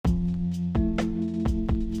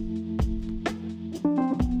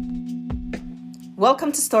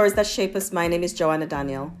Welcome to Stories That Shape Us. My name is Joanna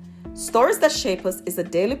Daniel. Stories That Shape Us is a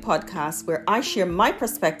daily podcast where I share my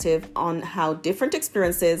perspective on how different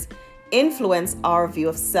experiences influence our view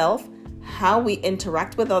of self, how we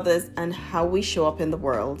interact with others, and how we show up in the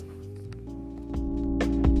world.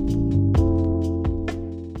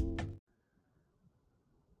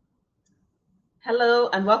 Hello,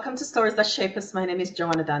 and welcome to Stories That Shape Us. My name is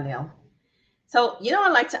Joanna Daniel. So, I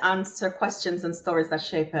like to answer questions and stories that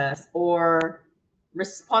shape us, or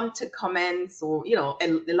respond to comments, or,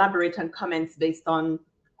 elaborate on comments based on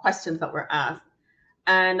questions that were asked.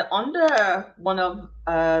 And under one of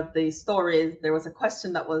the stories, there was a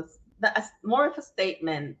question that was more of a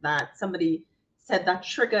statement that somebody said that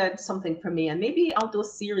triggered something for me. And maybe I'll do a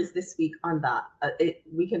series this week on that.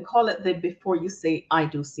 We can call it the Before You Say I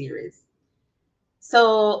Do series.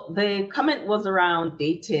 So the comment was around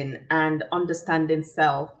dating and understanding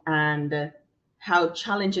self, and how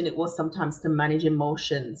challenging it was sometimes to manage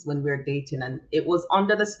emotions when we're dating. And it was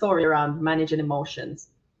under the story around managing emotions.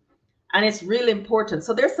 And it's really important.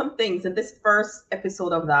 So there's some things in this first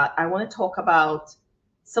episode of that. I want to talk about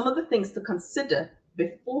some of the things to consider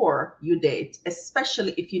before you date,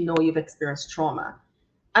 especially if you know you've experienced trauma.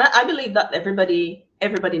 And I believe that everybody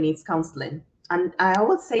needs counseling. And I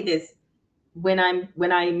always say this when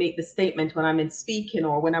I make the statement, when I'm in speaking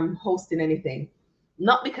or when I'm hosting anything,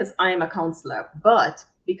 not because I am a counselor, but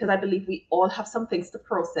because I believe we all have some things to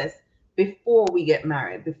process before we get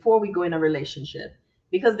married, before we go in a relationship,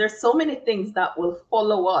 because there's so many things that will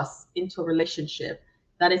follow us into a relationship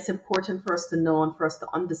that it's important for us to know and for us to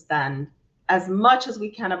understand as much as we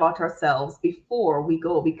can about ourselves before we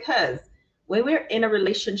go. Because when we're in a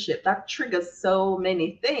relationship, that triggers so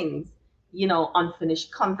many things,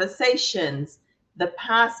 unfinished conversations,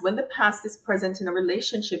 when the past is present in a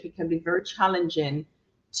relationship, it can be very challenging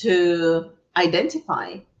to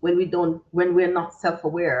identify when we're not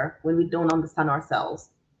self-aware, when we don't understand ourselves.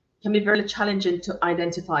 It can be very challenging to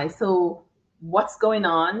identify. So what's going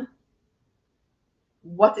on?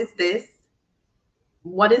 What is this?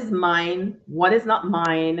 What is mine? What is not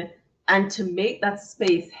mine? And to make that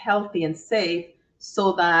space healthy and safe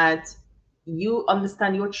so that you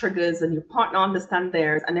understand your triggers and your partner understand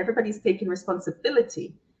theirs, and everybody's taking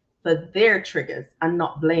responsibility for their triggers and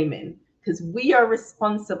not blaming, because we are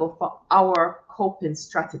responsible for our coping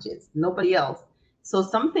strategies, nobody else. So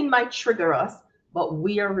something might trigger us, but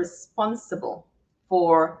we are responsible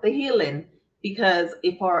for the healing, because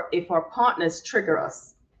if our partners trigger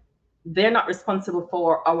us, they're not responsible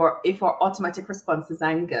for if our automatic response is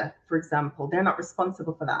anger, for example, they're not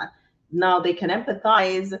responsible for that. Now they can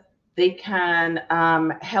empathize, they can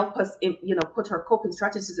help us put our coping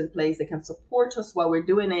strategies in place, they can support us while we're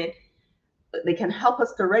doing it, they can help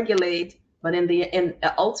us to regulate, but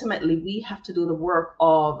ultimately we have to do the work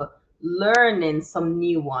of learning some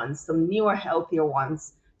new ones, some newer, healthier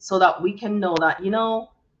ones, so that we can know that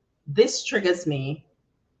this triggers me.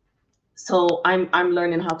 So I'm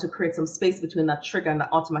learning how to create some space between that trigger and the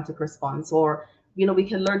automatic response. Or we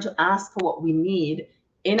can learn to ask for what we need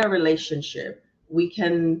in a relationship. We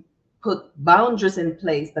can put boundaries in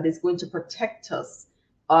place that is going to protect us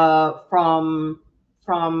from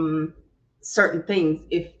certain things.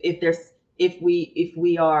 If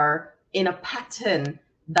we are in a pattern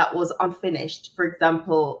that was unfinished, for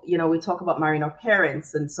example, we talk about marrying our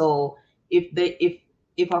parents, and so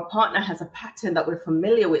if our partner has a pattern that we're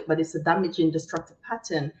familiar with, but it's a damaging, destructive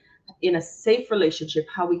pattern, in a safe relationship,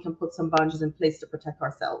 how we can put some boundaries in place to protect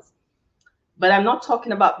ourselves. But I'm not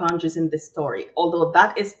talking about boundaries in this story, although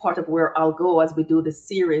that is part of where I'll go as we do this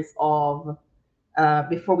series of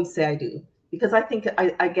Before We Say I Do. Because I think,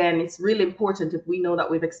 again, it's really important, if we know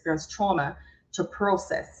that we've experienced trauma, to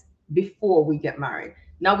process before we get married.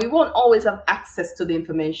 Now, we won't always have access to the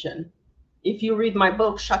information. If you read my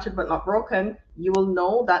book, Shattered But Not Broken, you will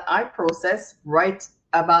know that I process right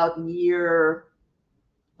about year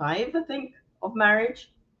 5, I think, of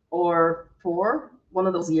marriage, or 4, one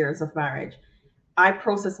of those years of marriage. I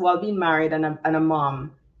processed while being married and a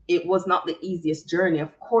mom. It was not the easiest journey,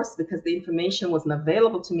 of course, because the information wasn't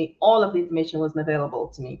available to me. All of the information wasn't available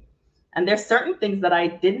to me. And there's certain things that I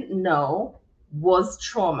didn't know was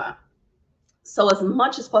trauma. So as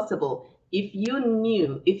much as possible, if you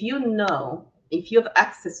have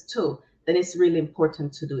access to, then it's really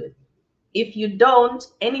important to do it. If you don't,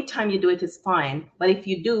 anytime you do it is fine. But if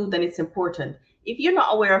you do, then it's important. If you're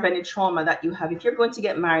not aware of any trauma that you have, if you're going to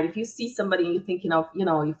get married, if you see somebody and you're thinking of,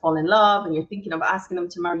 you fall in love and you're thinking of asking them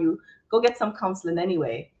to marry you, go get some counseling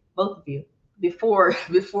anyway, both of you, before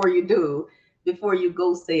you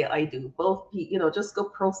go say I do. Both, just go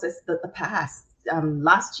process the past.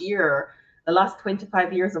 Last year, the last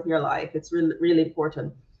 25 years of your life. It's really, really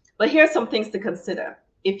important. But here's some things to consider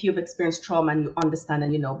if you've experienced trauma and you understand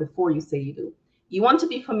and you know before you say you do. You want to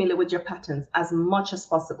be familiar with your patterns as much as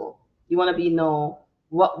possible. You want to know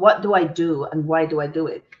what do I do and why do I do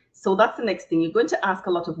it? So that's the next thing. You're going to ask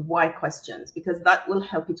a lot of why questions because that will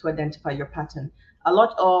help you to identify your pattern. A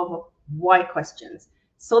lot of why questions.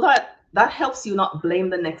 So that helps you not blame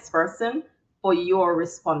the next person for your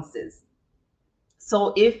responses.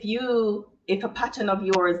 So if a pattern of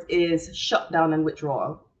yours is shut down and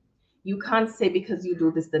withdrawal, you can't say because you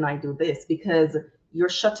do this, then I do this, because you're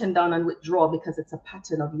shutting down and withdraw because it's a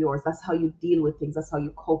pattern of yours. That's how you deal with things. That's how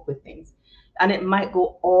you cope with things. And it might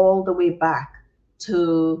go all the way back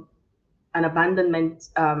to an abandonment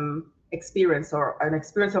experience or an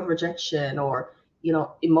experience of rejection or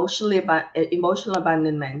emotional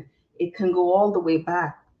abandonment. It can go all the way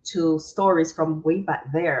back to stories from way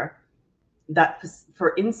back there that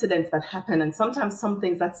for incidents that happen, and sometimes some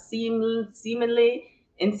things that seemingly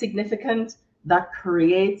insignificant that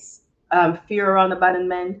creates fear around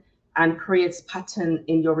abandonment and creates pattern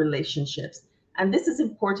in your relationships. And this is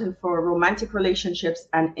important for romantic relationships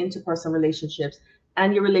and interpersonal relationships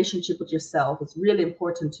and your relationship with yourself. It's really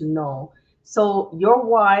important to know. So your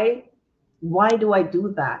why do I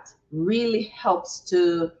do that, really helps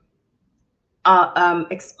to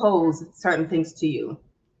expose certain things to you.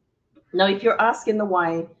 Now, if you're asking the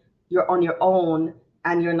why, you're on your own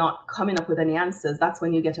and you're not coming up with any answers, that's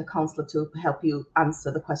when you get a counselor to help you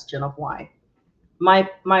answer the question of why. My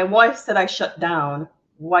wife said I shut down.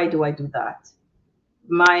 Why do I do that?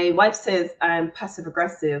 My wife says I'm passive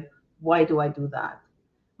aggressive. Why do I do that?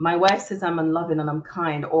 My wife says I'm unloving and I'm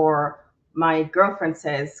kind. Or my girlfriend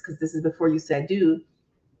says, because this is before you say I do,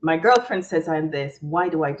 my girlfriend says I'm this. Why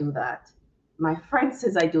do I do that? My friend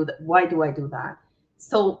says I do that. Why do I do that?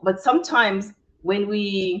 So, but sometimes when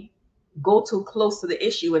we go too close to the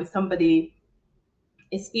issue and somebody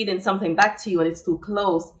is feeding something back to you and it's too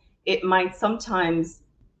close, it might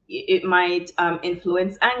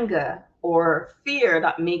influence anger or fear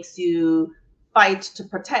that makes you fight to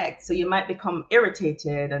protect. So you might become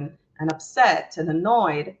irritated and upset and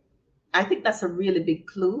annoyed. I think that's a really big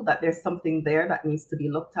clue that there's something there that needs to be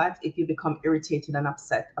looked at if you become irritated and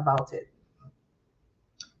upset about it.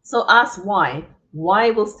 So ask why. Why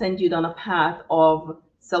will send you down a path of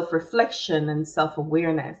self-reflection and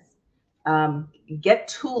self-awareness. Get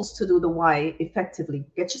tools to do the why effectively.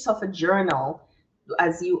 Get yourself a journal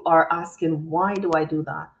as you are asking, why do I do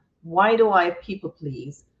that? Why do I people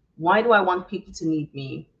please? Why do I want people to need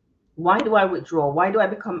me? Why do I withdraw? Why do I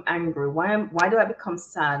become angry? Why do I become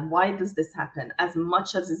sad? Why does this happen? As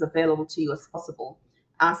much as is available to you as possible,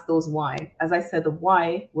 ask those why. As I said, the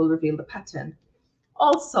why will reveal the pattern.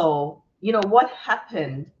 Also, what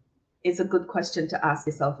happened is a good question to ask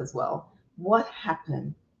yourself as well. What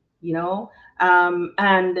happened?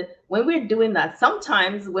 And when we're doing that,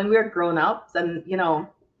 sometimes when we're grown ups, and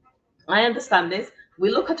I understand this, we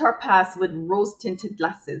look at our past with rose tinted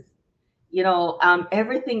glasses.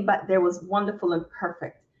 Everything back there was wonderful and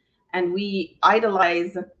perfect, and we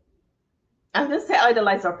idolize. I'm gonna say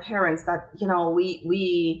idolize our parents. That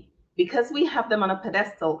we because we have them on a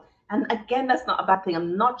pedestal. And again, that's not a bad thing.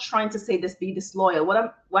 I'm not trying to say this, be disloyal.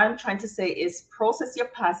 What I'm trying to say is process your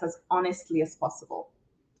past as honestly as possible.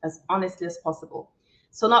 As honestly as possible.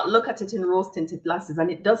 So not look at it in rose-tinted glasses. And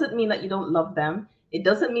it doesn't mean that you don't love them. It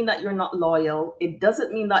doesn't mean that you're not loyal. It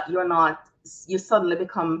doesn't mean that you suddenly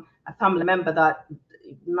become a family member that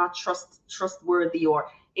not trustworthy, or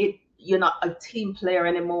you're not a team player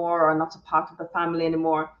anymore or not a part of the family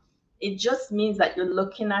anymore. It just means that you're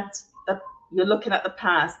looking at the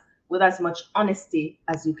past with as much honesty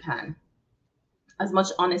as you can. As much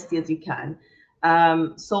honesty as you can.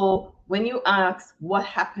 So when you ask what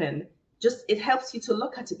happened, it helps you to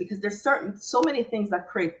look at it, because there's so many things that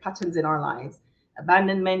create patterns in our lives.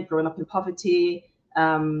 Abandonment, growing up in poverty,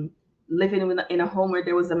 living in a home where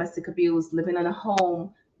there was domestic abuse, living in a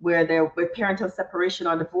home where there were parental separation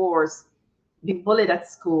or divorce, being bullied at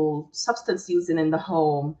school, substance using in the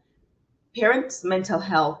home, parents' mental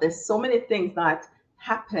health. There's so many things that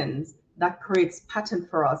happens that creates pattern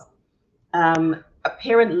for us. A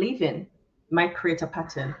parent leaving might create a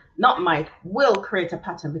pattern. Not might, will create a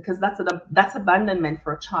pattern, because that's abandonment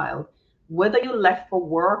for a child. Whether you left for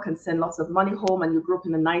work and sent lots of money home and you grew up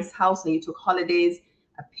in a nice house and you took holidays,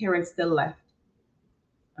 a parent still left.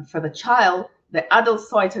 And for the child, the adults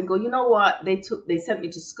saw it and go, you know what? They sent me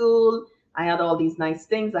to school. I had all these nice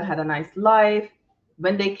things. I had a nice life.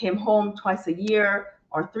 When they came home twice a year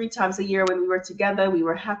or 3 times a year when we were together, we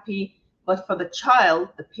were happy. But for the child,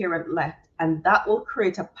 the parent left. And that will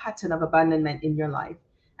create a pattern of abandonment in your life.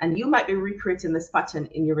 And you might be recreating this pattern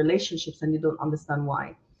in your relationships and you don't understand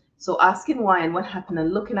why. So asking why and what happened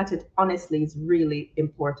and looking at it honestly is really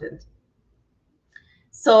important.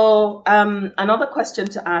 So another question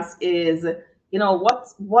to ask is,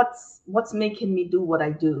 what's making me do what I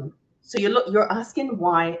do? So you're asking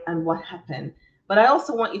why and what happened. But I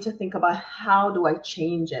also want you to think about, how do I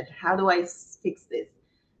change it? How do I fix this?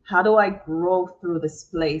 How do I grow through this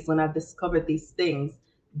place when I've discovered these things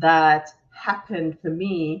that happened for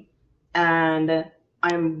me, and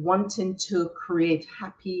I'm wanting to create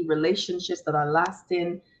happy relationships that are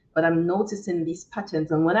lasting, but I'm noticing these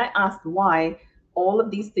patterns. And when I asked why, all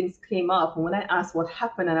of these things came up. And when I asked what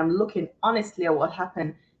happened, and I'm looking honestly at what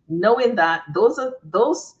happened, knowing that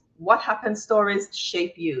those what happened stories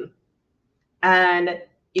shape you. And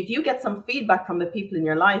if you get some feedback from the people in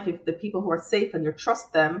your life, if the people who are safe and you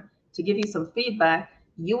trust them to give you some feedback,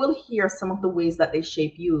 you will hear some of the ways that they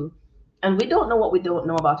shape you. And we don't know what we don't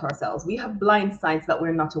know about ourselves. We have blind sides that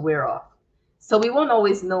we're not aware of. So we won't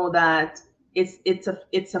always know that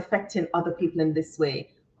it's affecting other people in this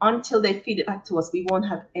way. Until they feed it back to us, we won't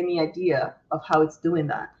have any idea of how it's doing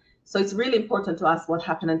that. So it's really important to ask what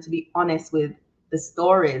happened and to be honest with the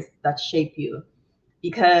stories that shape you,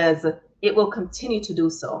 because it will continue to do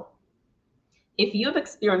so. If you've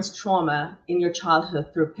experienced trauma in your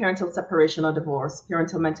childhood through parental separation or divorce,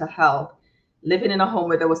 parental mental health, living in a home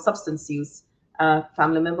where there was substance use, a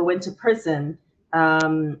family member went to prison,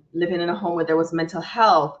 living in a home where there was mental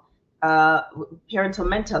health, parental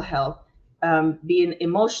mental health, being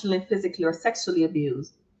emotionally, physically, or sexually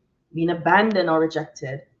abused, being abandoned or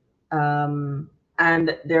rejected. And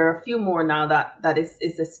there are a few more now that is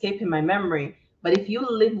escaping my memory. But if you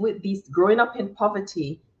live with these, growing up in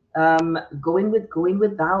poverty, going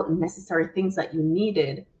without necessary things that you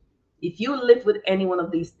needed, if you live with any one of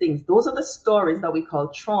these things, those are the stories that we call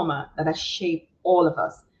trauma that has shaped all of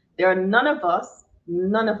us. There are none of us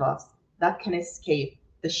that can escape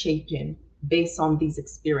the shaping based on these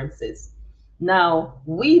experiences. Now,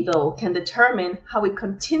 we, though, can determine how it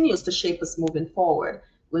continues to shape us moving forward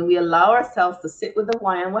when we allow ourselves to sit with the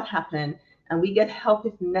why and what happened, and we get help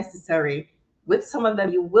if necessary. With some of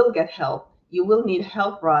them, you will get help. You will need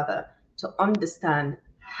help, rather, to understand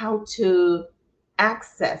how to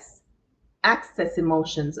access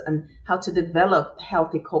emotions and how to develop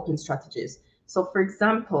healthy coping strategies. So, for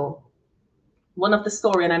example, one of the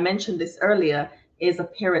story, and I mentioned this earlier, is a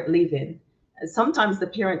parent leaving. Sometimes the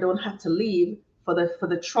parent don't have to leave for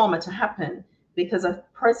the trauma to happen, because a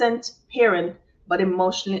present parent but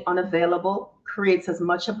emotionally unavailable creates as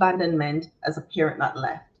much abandonment as a parent not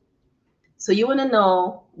left. So you want to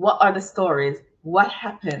know, what are the stories, what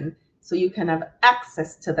happened, so you can have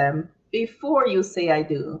access to them before you say I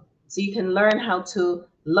do. So you can learn how to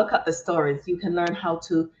look at the stories, you can learn how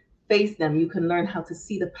to face them, you can learn how to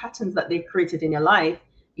see the patterns that they created in your life.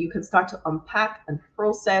 You can start to unpack and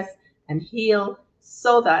process and heal,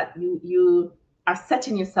 so that you are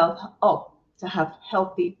setting yourself up to have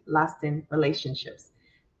healthy, lasting relationships.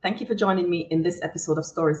 Thank you for joining me in this episode of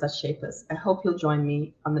Stories That Shape Us. I hope you'll join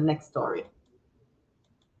me on the next story.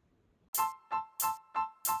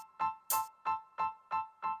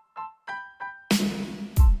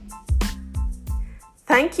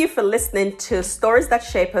 Thank you for listening to Stories That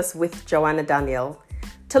Shape Us with Joanna Daniel.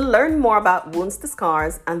 To learn more about Wounds to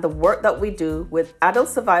Scars and the work that we do with adult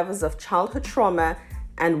survivors of childhood trauma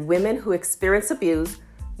and women who experience abuse,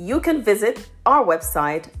 you can visit our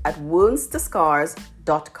website at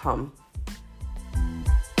woundstoscars.com.